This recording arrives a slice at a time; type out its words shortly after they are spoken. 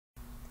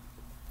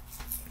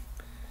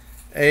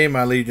Hey,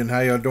 my Legion, how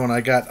y'all doing?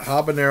 I got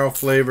habanero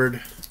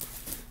flavored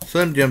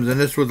Slim Jims, and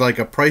this was like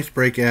a price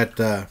break at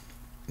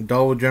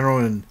Dollar General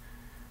and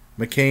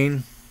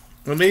McCain.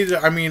 And these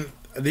are, I mean,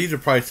 these are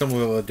probably some of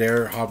the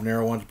Dare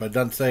habanero ones, but it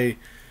doesn't say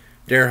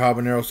Dare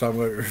habanero, so I'm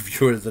going to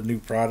review it as a new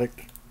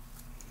product.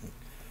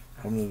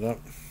 Open it up.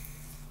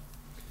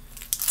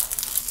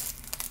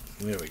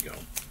 There we go.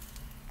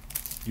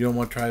 You don't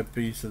want to try a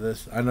piece of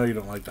this? I know you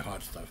don't like the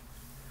hot stuff.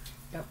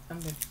 Yep, I'm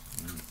good.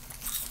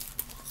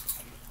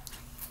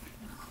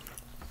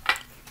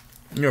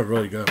 You're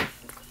really good.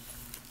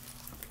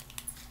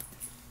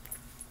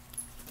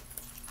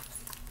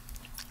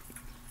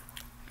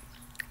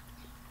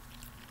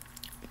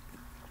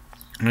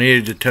 I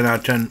needed a 10 out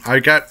of 10. I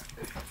got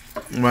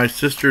my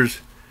sister's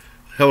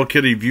Hello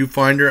Kitty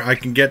viewfinder. I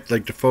can get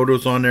like the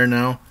photos on there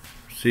now.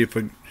 See if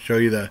I can show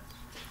you the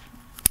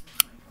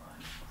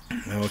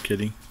Hello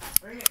Kitty.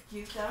 Are you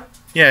cute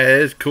stuff? Yeah, it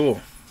is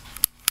cool.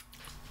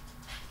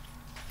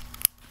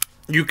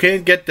 You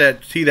can't get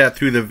that, see that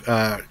through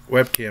the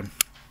webcam.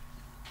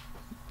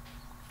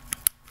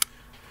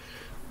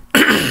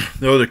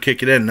 No, they're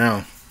kicking in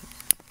now.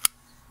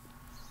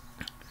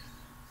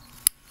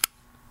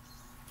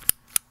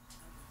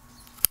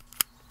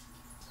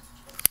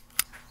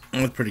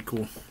 That's pretty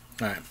cool.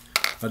 Alright.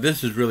 Now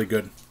this is really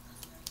good.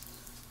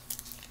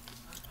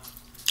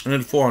 And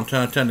then 4 on 10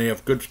 out of 10, they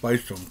have good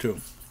spice to them too.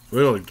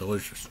 Really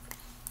delicious.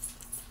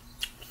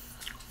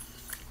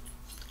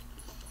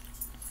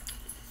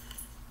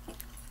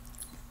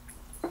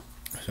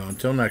 So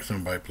until next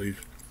time, bye please.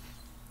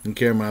 And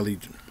care, my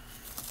Legion.